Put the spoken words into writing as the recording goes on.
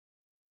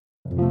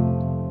So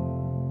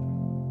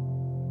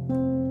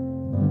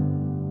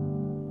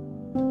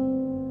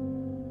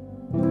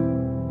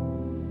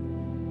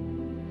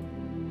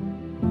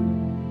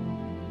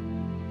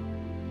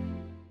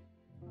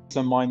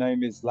my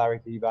name is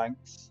Larry D.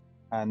 Banks,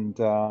 and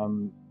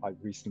I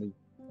recently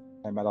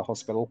came out of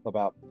hospital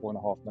about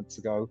 4.5 months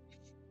ago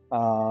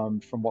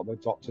from what the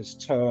doctors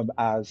term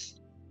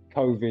as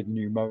COVID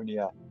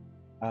pneumonia.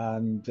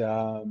 And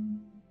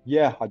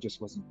yeah, I just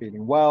wasn't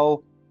feeling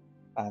well.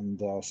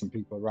 And some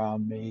people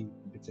around me,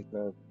 in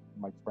particular,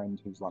 my friend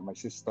who's like my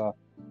sister,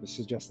 was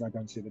suggesting I go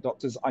and see the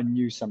doctors. I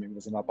knew something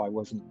wasn't up. I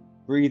wasn't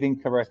breathing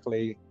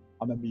correctly.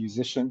 I'm a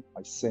musician.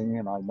 I sing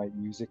and I make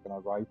music and I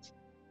write.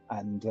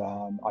 And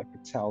I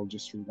could tell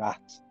just through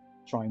that,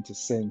 trying to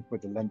sing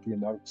with the lengthier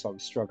notes, I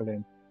was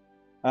struggling.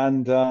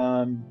 And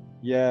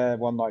yeah,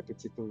 one night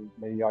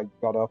particularly, I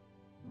got up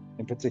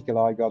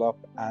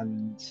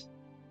and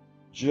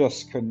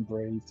just couldn't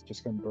breathe.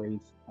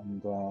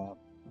 And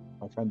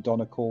my friend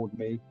Donna called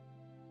me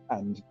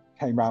and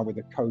came around with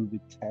a COVID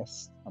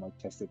test, and I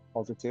tested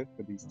positive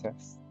for these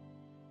tests.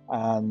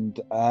 And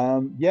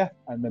yeah,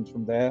 and then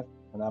from there,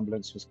 an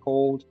ambulance was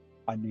called.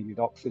 I needed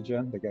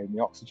oxygen. They gave me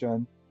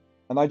oxygen.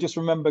 And I just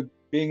remember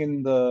being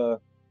in the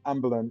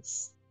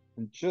ambulance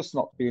and just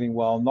not feeling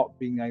well, not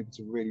being able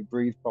to really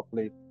breathe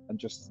properly, and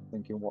just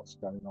thinking, what's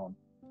going on?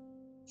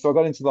 So I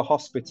got into the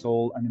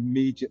hospital, and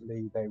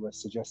immediately they were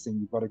suggesting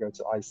you've got to go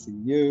to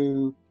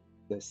ICU.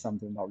 There's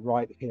something not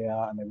right here.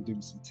 And they were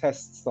doing some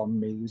tests on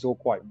me. It was all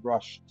quite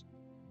rushed.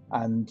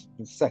 And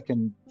the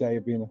second day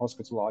of being in the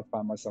hospital, I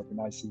found myself in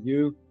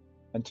ICU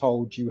and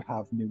told you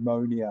have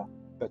pneumonia,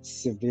 but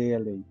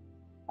severely.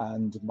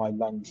 And my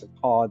lungs had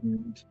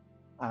hardened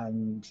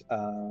and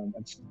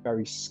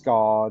very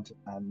scarred.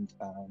 And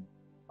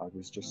I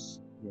was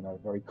just,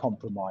 very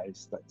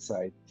compromised, let's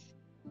say.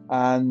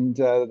 And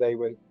they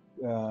were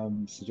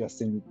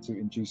suggesting to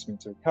induce me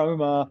into a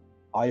coma.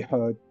 I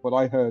heard what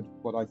I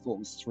thought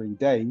was 3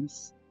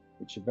 days,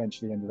 which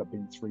eventually ended up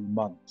being 3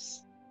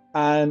 months.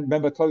 And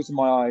remember closing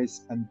my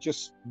eyes and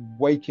just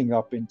waking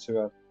up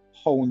into a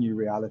whole new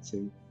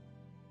reality.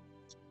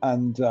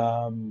 And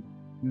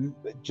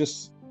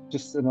just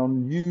an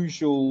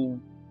unusual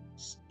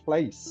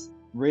place,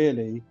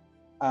 really.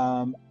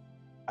 And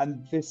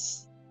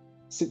this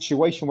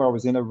situation where I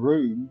was in a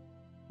room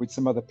with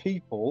some other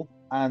people,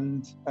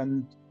 and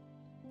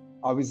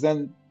I was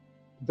then,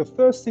 the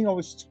first thing I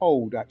was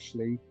told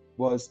actually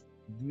was,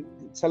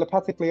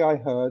 telepathically I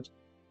heard,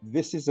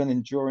 this is an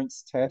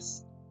endurance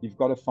test. You've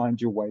got to find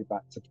your way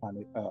back to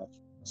planet Earth.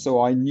 So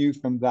I knew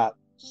from that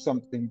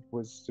something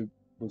was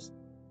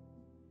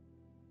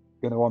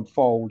going to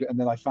unfold. And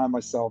then I found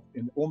myself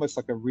in almost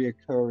like a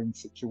reoccurring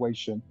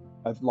situation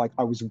of, like,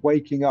 I was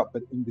waking up,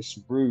 but in this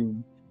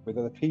room with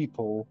other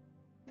people,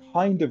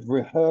 kind of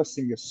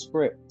rehearsing a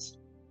script.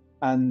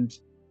 And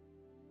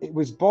it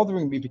was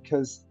bothering me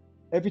because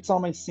every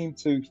time I seemed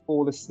to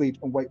fall asleep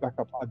and wake back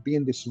up, I'd be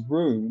in this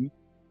room,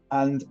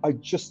 and I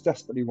just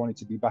desperately wanted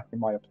to be back in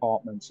my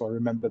apartment. So I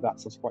remember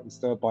that, so I was quite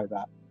disturbed by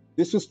that.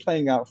 This was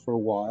playing out for a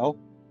while.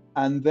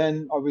 And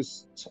then it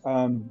was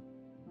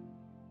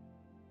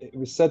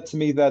said to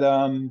me that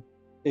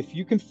if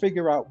you can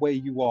figure out where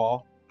you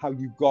are, how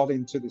you got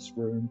into this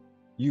room,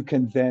 you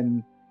can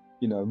then,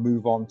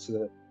 move on to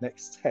the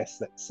next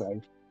test, let's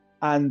say.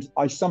 And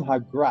I somehow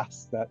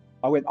grasped that.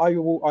 I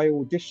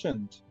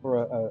auditioned for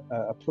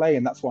a play,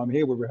 and that's why I'm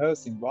here. We're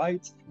rehearsing,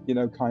 right?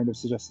 Kind of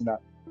suggesting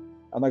that.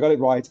 And I got it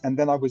right. And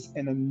then I was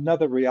in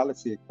another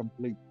reality, a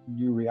complete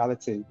new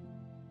reality.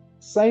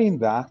 Saying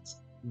that,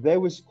 there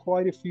was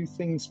quite a few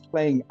things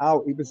playing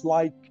out. It was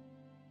like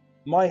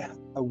my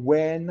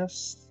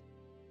awareness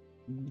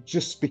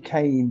just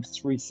became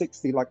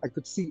 360. Like I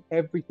could see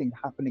everything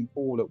happening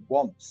all at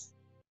once.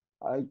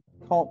 I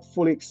can't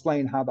fully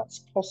explain how that's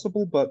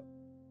possible, but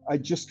I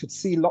just could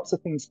see lots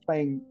of things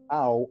playing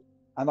out,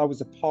 and I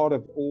was a part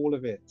of all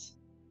of it.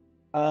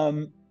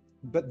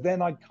 But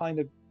then I'd kind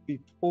of be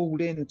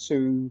pulled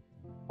into,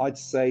 I'd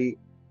say,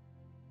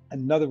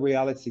 another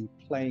reality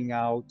playing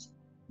out,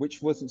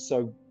 which wasn't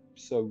so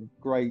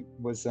great.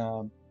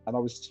 And I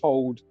was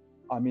told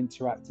I'm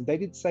interacting. They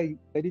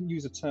didn't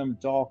use the term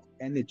dark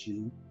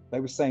energy. They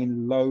were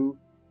saying low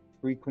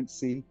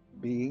frequency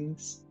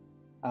beings,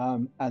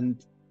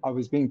 and I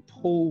was being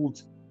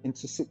pulled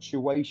into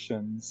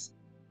situations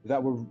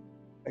that were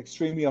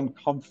extremely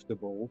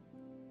uncomfortable,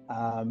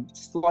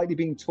 slightly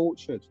being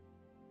tortured,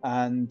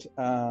 and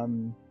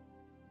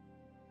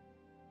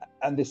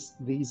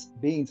these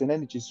beings and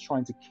energies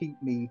trying to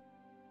keep me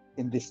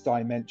in this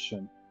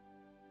dimension.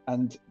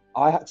 And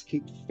I had to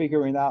keep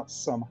figuring out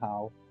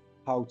somehow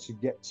how to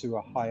get to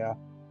a higher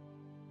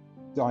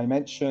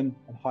dimension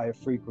and higher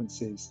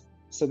frequencies.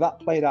 So that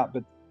played out.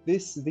 But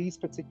these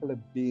particular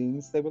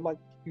beings, they were like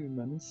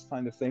humans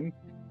kind of thing.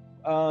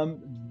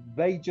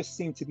 They just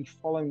seemed to be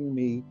following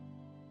me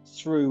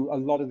through a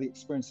lot of the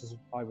experiences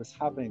I was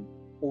having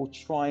or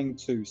trying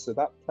to. So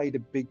that played a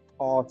big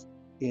part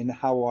in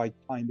how I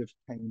kind of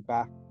came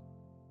back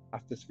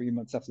after 3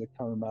 months after the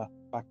coma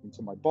back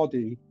into my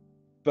body.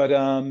 But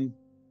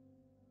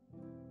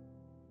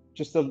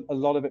just a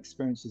lot of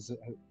experiences that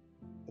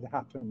had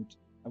happened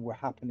and were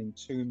happening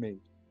to me.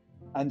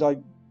 And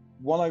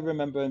one I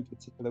remember in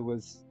particular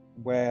was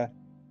where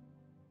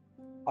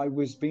I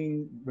was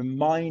being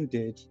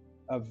reminded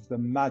of the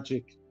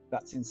magic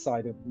that's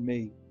inside of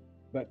me,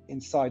 but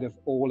inside of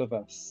all of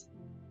us.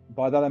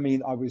 By that I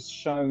mean I was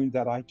shown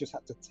that I just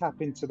had to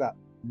tap into that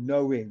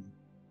knowing.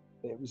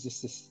 It was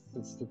just this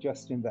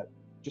suggestion that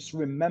just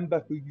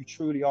remember who you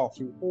truly are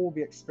through all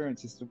the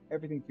experiences, through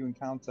everything you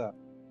encounter,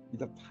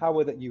 the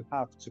power that you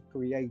have to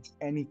create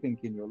anything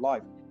in your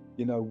life.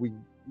 You know,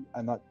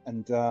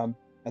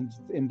 and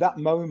in that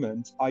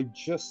moment, I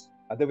just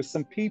there were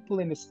some people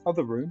in this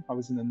other room. I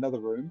was in another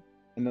room,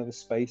 another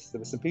space. There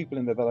were some people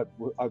in there that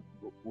I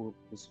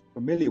was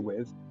familiar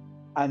with,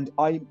 and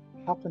I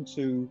happened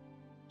to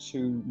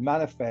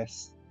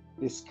manifest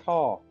this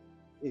car.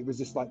 It was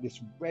just like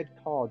this red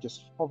car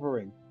just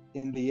hovering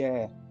in the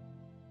air.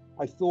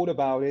 I thought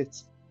about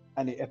it,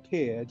 and it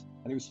appeared,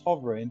 and it was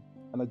hovering,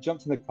 and I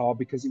jumped in the car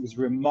because it was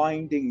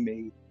reminding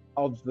me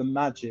of the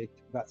magic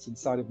that's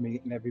inside of me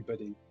and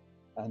everybody.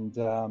 And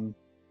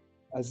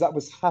as that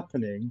was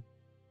happening,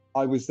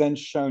 I was then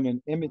shown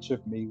an image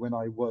of me when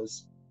I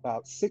was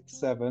about 6,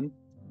 7,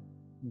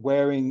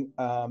 wearing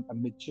a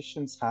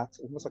magician's hat,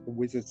 almost like a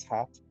wizard's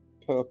hat,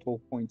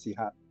 purple pointy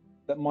hat,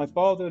 that my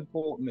father had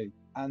bought me.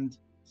 And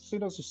as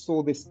soon as I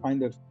saw this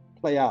kind of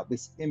play out,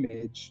 this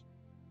image,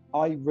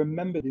 I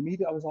remembered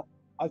immediately. I was like,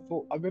 I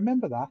thought, I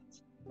remember that.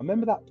 I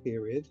remember that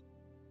period.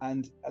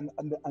 And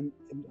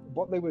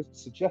what they were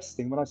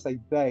suggesting, when I say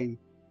they,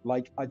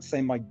 like I'd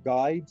say my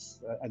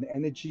guides, an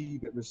energy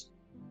that was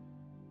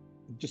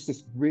just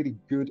this really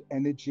good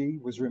energy,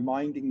 was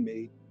reminding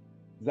me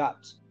that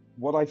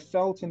what I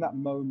felt in that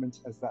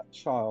moment as that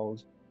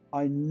child,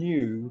 I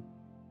knew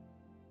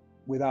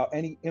without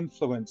any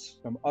influence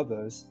from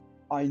others,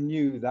 I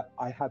knew that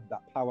I had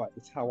that power.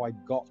 It's how I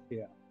got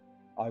here.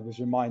 I was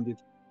reminded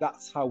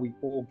that's how we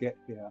all get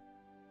here,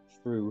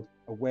 through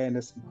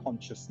awareness and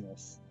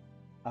consciousness,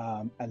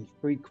 and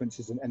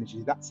frequencies and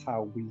energy. That's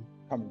how we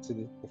come into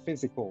the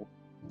physical,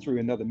 through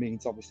another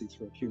means, obviously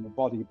through a human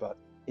body, but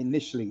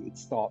initially it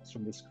starts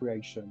from this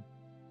creation.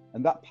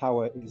 And that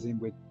power is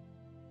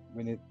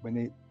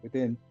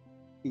within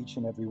each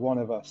and every one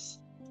of us.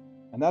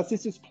 And as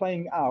this is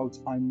playing out,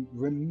 I'm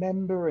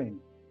remembering,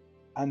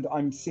 and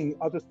I'm seeing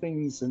other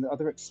things and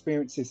other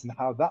experiences and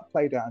how that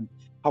played out and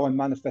how I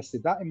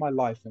manifested that in my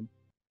life, and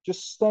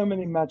just so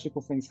many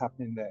magical things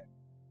happening there.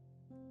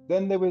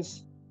 Then there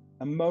was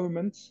a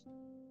moment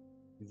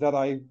that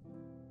I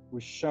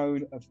was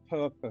shown of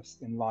purpose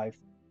in life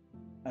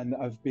and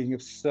of being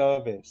of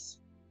service.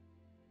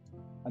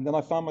 And then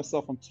I found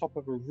myself on top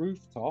of a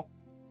rooftop,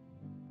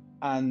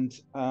 and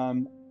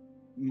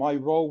my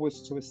role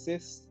was to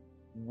assist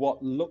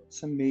what looked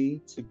to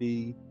me to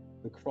be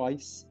the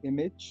Christ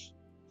image.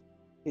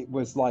 It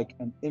was like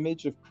an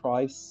image of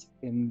Christ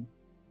in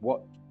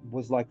what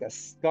was like a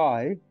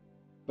sky,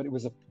 but it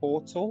was a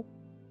portal.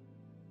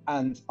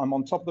 And I'm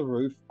on top of the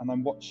roof, and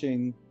I'm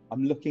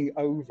looking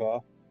over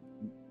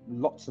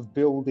lots of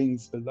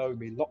buildings below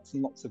me, lots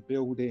and lots of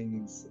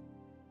buildings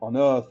on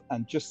Earth,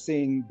 and just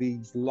seeing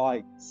these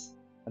lights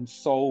and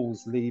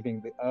souls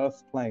leaving the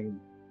Earth plane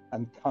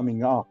and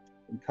coming up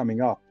and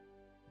coming up.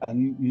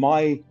 And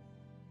my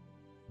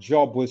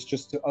job was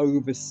just to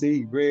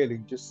oversee, really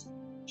just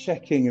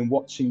checking and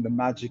watching the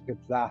magic of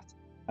that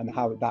and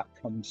how that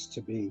comes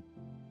to be.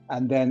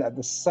 And then at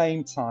the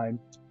same time,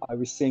 I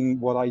was seeing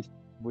what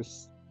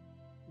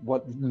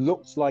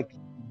looked like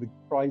the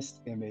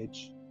Christ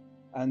image,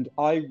 and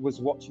I was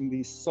watching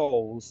these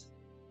souls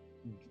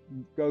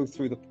go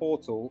through the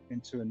portal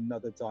into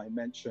another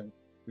dimension.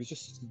 It was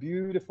just this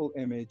beautiful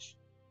image,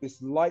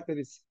 this light that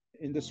is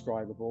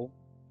indescribable.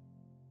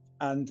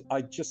 And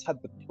I just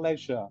had the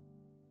pleasure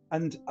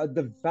and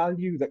the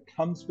value that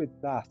comes with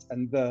that,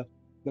 and the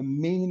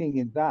meaning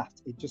in that.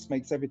 It just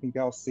makes everything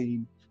else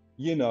seem,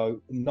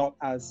 not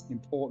as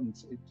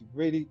important. It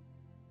really,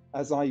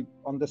 as I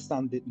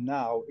understand it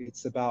now,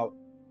 it's about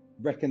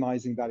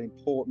recognizing that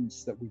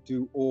importance that we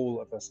do, all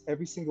of us,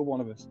 every single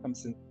one of us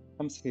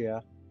comes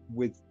here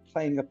with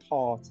playing a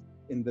part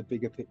in the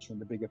bigger picture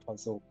and the bigger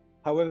puzzle.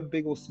 However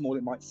big or small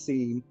it might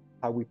seem,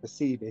 how we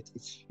perceive it,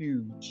 it's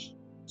huge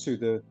to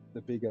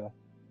the bigger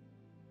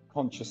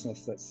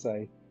consciousness, let's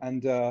say.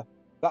 And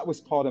that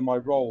was part of my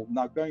role.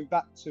 Now, going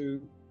back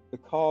to the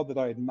car that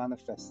I had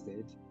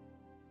manifested,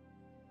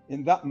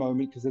 in that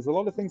moment, because there's a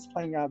lot of things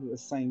playing out at the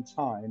same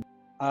time,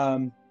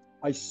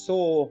 I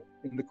saw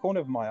in the corner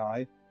of my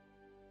eye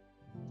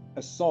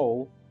a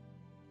soul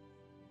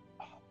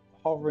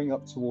hovering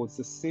up towards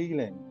the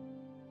ceiling,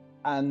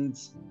 and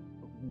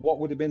what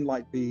would have been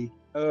like the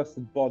earth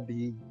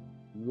body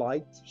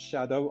light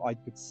shadow, I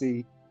could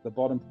see the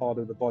bottom part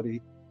of the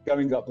body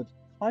going up, but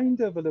kind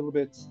of a little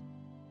bit,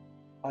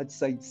 I'd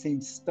say,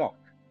 seemed stuck.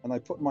 And I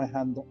put my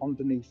hand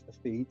underneath the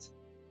feet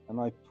and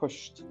I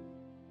pushed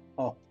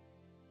up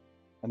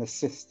and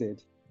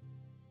assisted.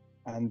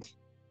 And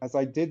as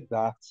I did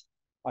that,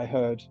 I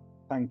heard,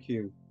 "Thank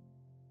you."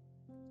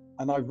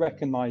 And I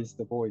recognized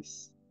the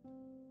voice.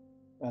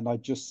 And I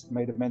just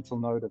made a mental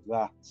note of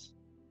that.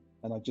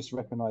 And I just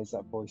recognized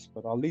that voice.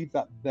 But I'll leave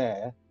that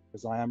there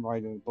because I am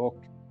writing a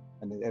book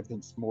and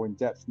everything's more in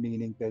depth,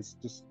 meaning there's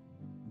just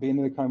being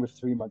in the coma for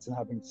 3 months and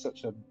having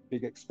such a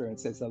big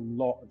experience. There's a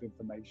lot of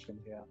information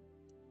here.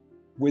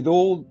 With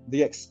all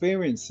the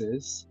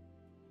experiences,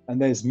 and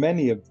there's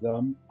many of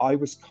them, I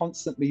was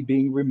constantly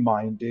being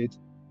reminded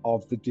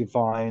of the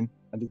divine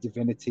and the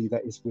divinity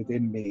that is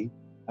within me.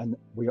 And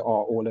we are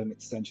all an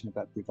extension of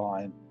that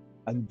divine.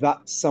 And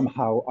that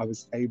somehow I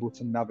was able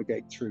to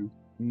navigate through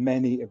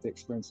many of the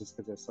experiences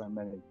because there's so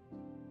many.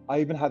 I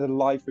even had a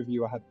life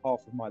review. I had half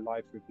of my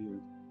life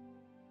review,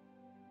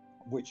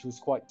 which was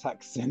quite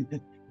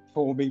taxing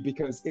for me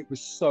because it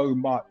was so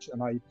much.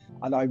 And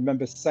I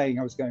remember saying,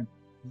 I was going,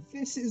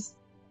 this is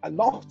a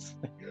lot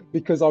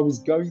because I was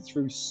going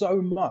through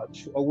so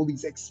much, all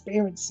these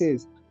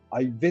experiences.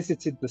 I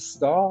visited the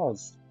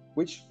stars,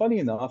 which funny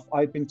enough,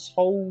 I'd been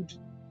told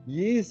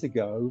years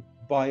ago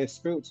by a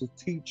spiritual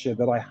teacher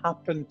that I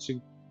happened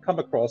to come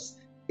across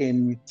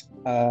in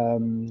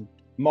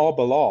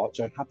Marble Arch.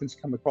 I happened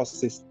to come across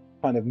this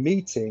kind of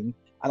meeting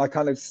and I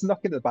kind of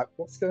snuck in the back.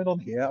 What's going on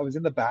here? I was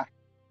in the back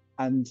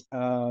and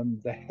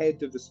the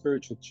head of the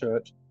spiritual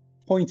church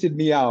pointed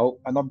me out,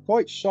 and I'm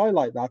quite shy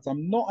like that.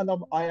 I'm not, and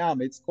I am.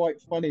 It's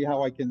quite funny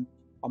how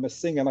I'm a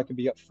singer and I can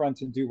be up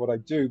front and do what I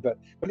do. But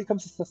when it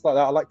comes to stuff like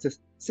that, I like to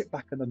sit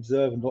back and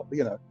observe and,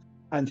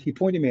 And he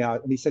pointed me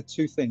out and he said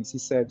two things. He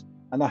said,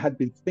 and I had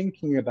been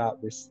thinking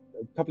about this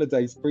a couple of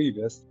days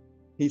previous.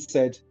 He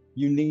said,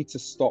 you need to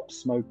stop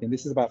smoking.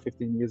 This is about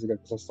 15 years ago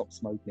because I stopped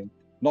smoking.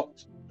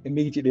 Not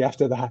immediately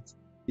after that.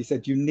 He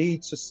said, you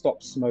need to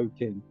stop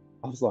smoking.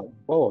 I was like,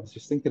 whoa, I was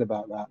just thinking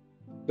about that.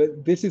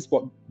 But this is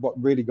what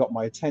really got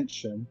my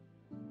attention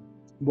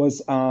was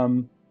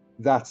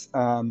that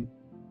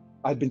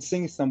I'd been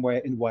singing somewhere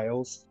in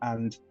Wales,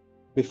 and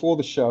before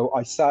the show,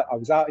 I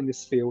was out in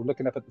this field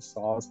looking up at the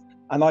stars,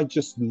 and I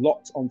just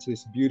locked onto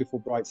this beautiful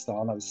bright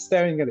star, and I was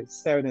staring at it,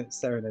 staring at it,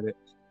 staring at it,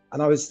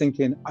 and I was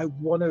thinking, I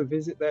want to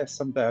visit there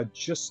someday. I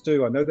just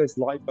do. I know there's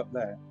life up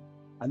there.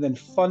 And then,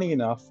 funny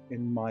enough,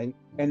 in my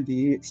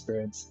NDE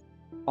experience,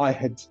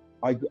 I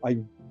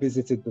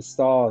visited the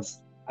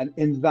stars. And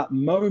in that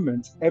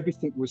moment,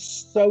 everything was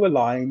so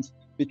aligned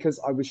because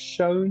I was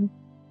shown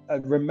a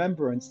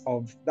remembrance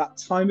of that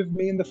time of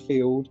me in the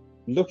field,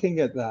 looking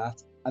at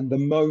that, and the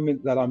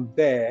moment that I'm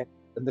there,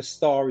 and the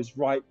star is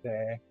right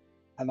there.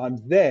 And I'm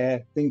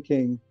there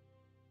thinking,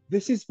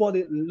 this is what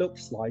it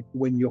looks like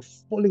when you're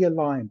fully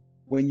aligned,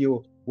 when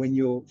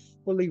you're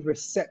fully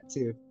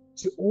receptive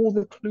to all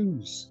the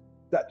clues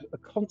that are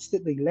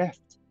constantly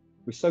left.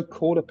 We're so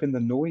caught up in the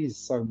noise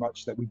so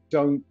much that we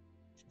don't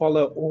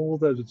follow all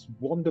those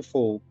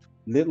wonderful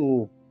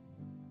little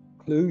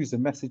clues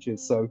and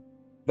messages. So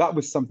that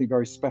was something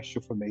very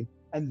special for me.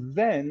 And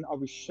then I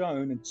was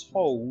shown and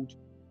told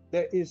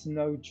there is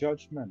no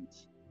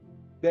judgment.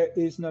 There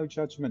is no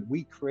judgment.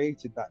 We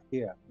created that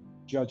here,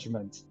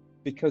 judgment.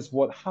 Because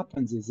what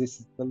happens is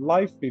this, the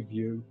life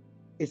review,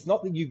 it's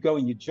not that you go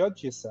and you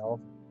judge yourself.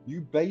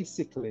 You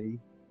basically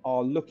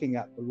are looking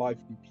at the life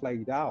you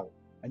played out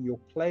and you're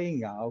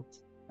playing out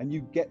and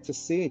you get to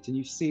see it and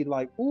you see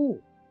like, oh,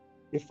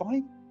 if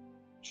I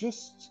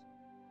just,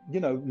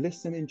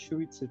 listen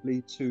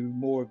intuitively to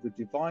more of the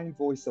divine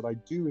voice that I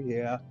do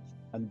hear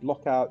and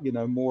block out,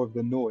 more of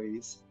the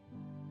noise,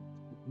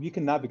 you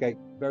can navigate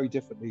very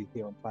differently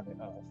here on planet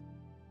Earth.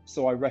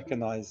 So I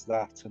recognized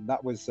that, and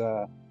that was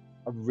a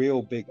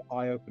real big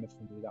eye-opener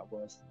for me, that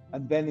was.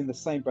 And then in the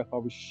same breath, I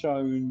was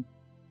shown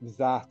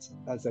that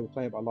as they were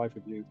playing my life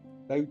review,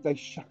 they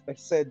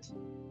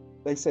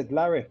said,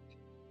 Larry,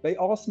 they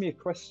asked me a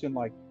question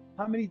like,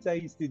 how many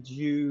days did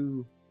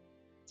you,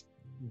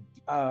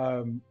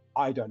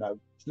 I don't know,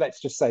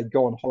 let's just say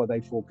go on holiday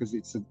for, because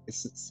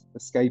it's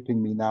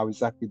escaping me now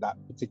exactly that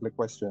particular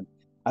question.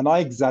 And I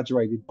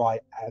exaggerated by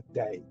a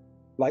day,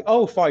 like,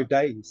 5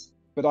 days.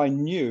 But I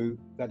knew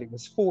that it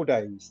was 4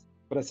 days,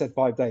 but I said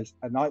 5 days.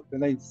 And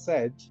they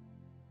said,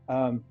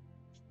 5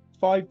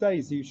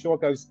 days, are you sure?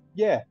 I goes,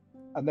 yeah.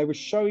 And they were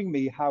showing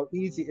me how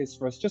easy it is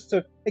for us just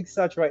to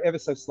exaggerate ever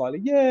so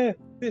slightly. Yeah,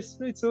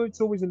 it's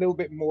always a little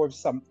bit more of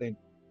something.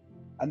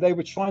 And they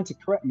were trying to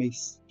correct me,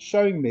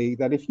 showing me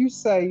that if you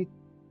say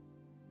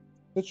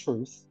the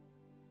truth,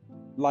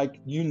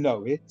 like you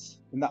know it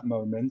in that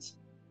moment,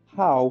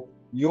 how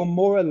you're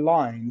more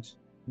aligned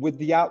with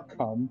the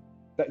outcome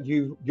that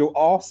you're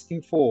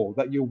asking for,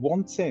 that you're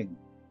wanting.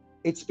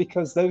 It's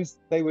because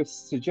they were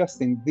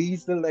suggesting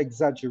these little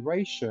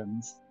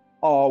exaggerations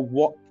are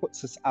what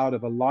puts us out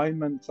of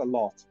alignment a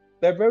lot.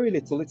 They're very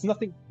little, it's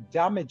nothing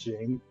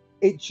damaging,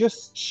 it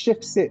just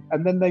shifts it.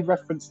 And then they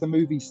reference the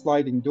movie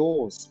Sliding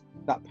Doors,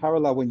 that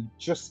parallel when you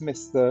just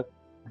miss the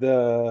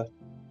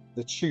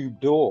tube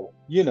door,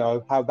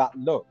 how that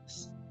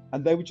looks.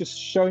 And they were just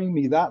showing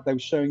me that. They were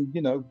showing,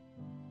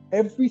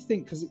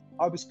 everything, because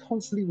I was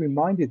constantly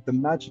reminded the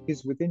magic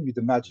is within you,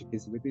 the magic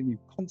is within you,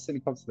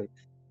 constantly.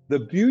 The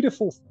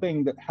beautiful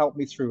thing that helped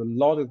me through a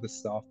lot of the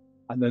stuff,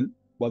 and then,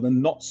 the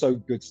not so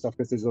good stuff,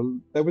 because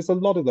there was a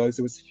lot of those.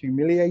 There was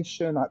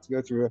humiliation. I had to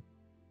go through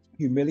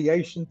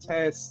humiliation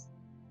test.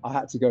 I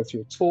had to go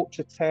through a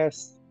torture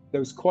test. There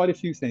was quite a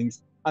few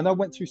things, and I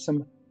went through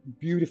some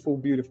beautiful,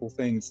 beautiful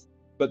things.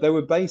 But they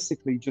were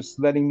basically just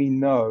letting me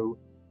know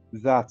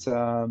that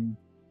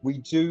we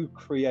do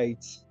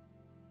create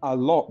a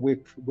lot.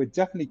 We're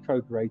definitely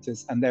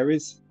co-creators, and there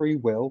is free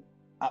will,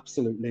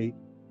 absolutely.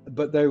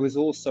 But there was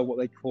also what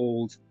they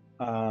called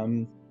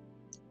um,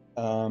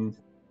 um,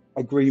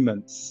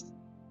 agreements.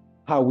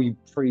 How we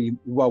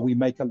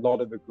make a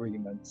lot of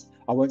agreements.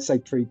 I won't say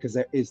pre because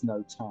there is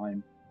no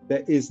time.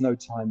 There is no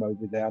time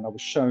over there, and I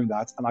was shown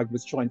that, and I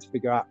was trying to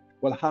figure out,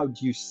 well, how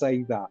do you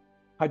say that?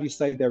 How do you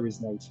say there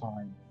is no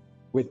time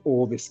with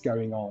all this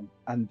going on?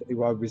 And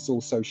I was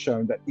also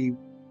shown that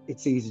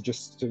it's easy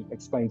just to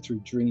explain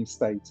through dream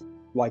state,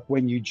 like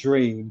when you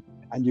dream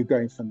and you're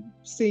going from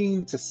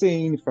scene to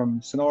scene,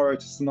 from scenario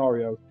to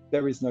scenario,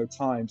 there is no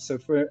time. So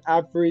for an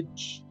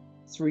average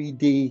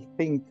 3D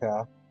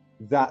thinker,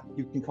 that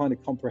you can kind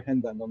of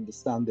comprehend that and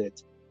understand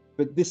it.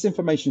 But this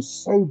information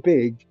is so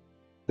big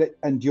that,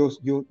 and you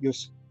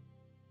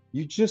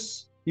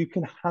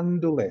can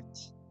handle it.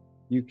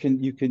 You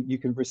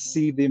can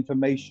receive the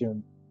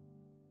information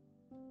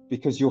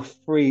because you're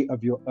free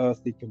of your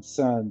earthly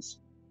concerns.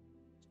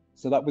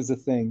 So that was the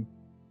thing.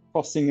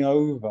 Crossing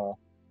over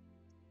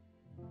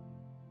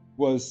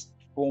was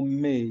for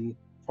me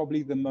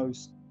probably the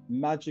most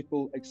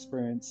magical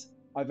experience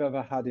I've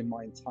ever had in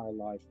my entire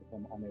life, if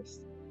I'm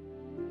honest.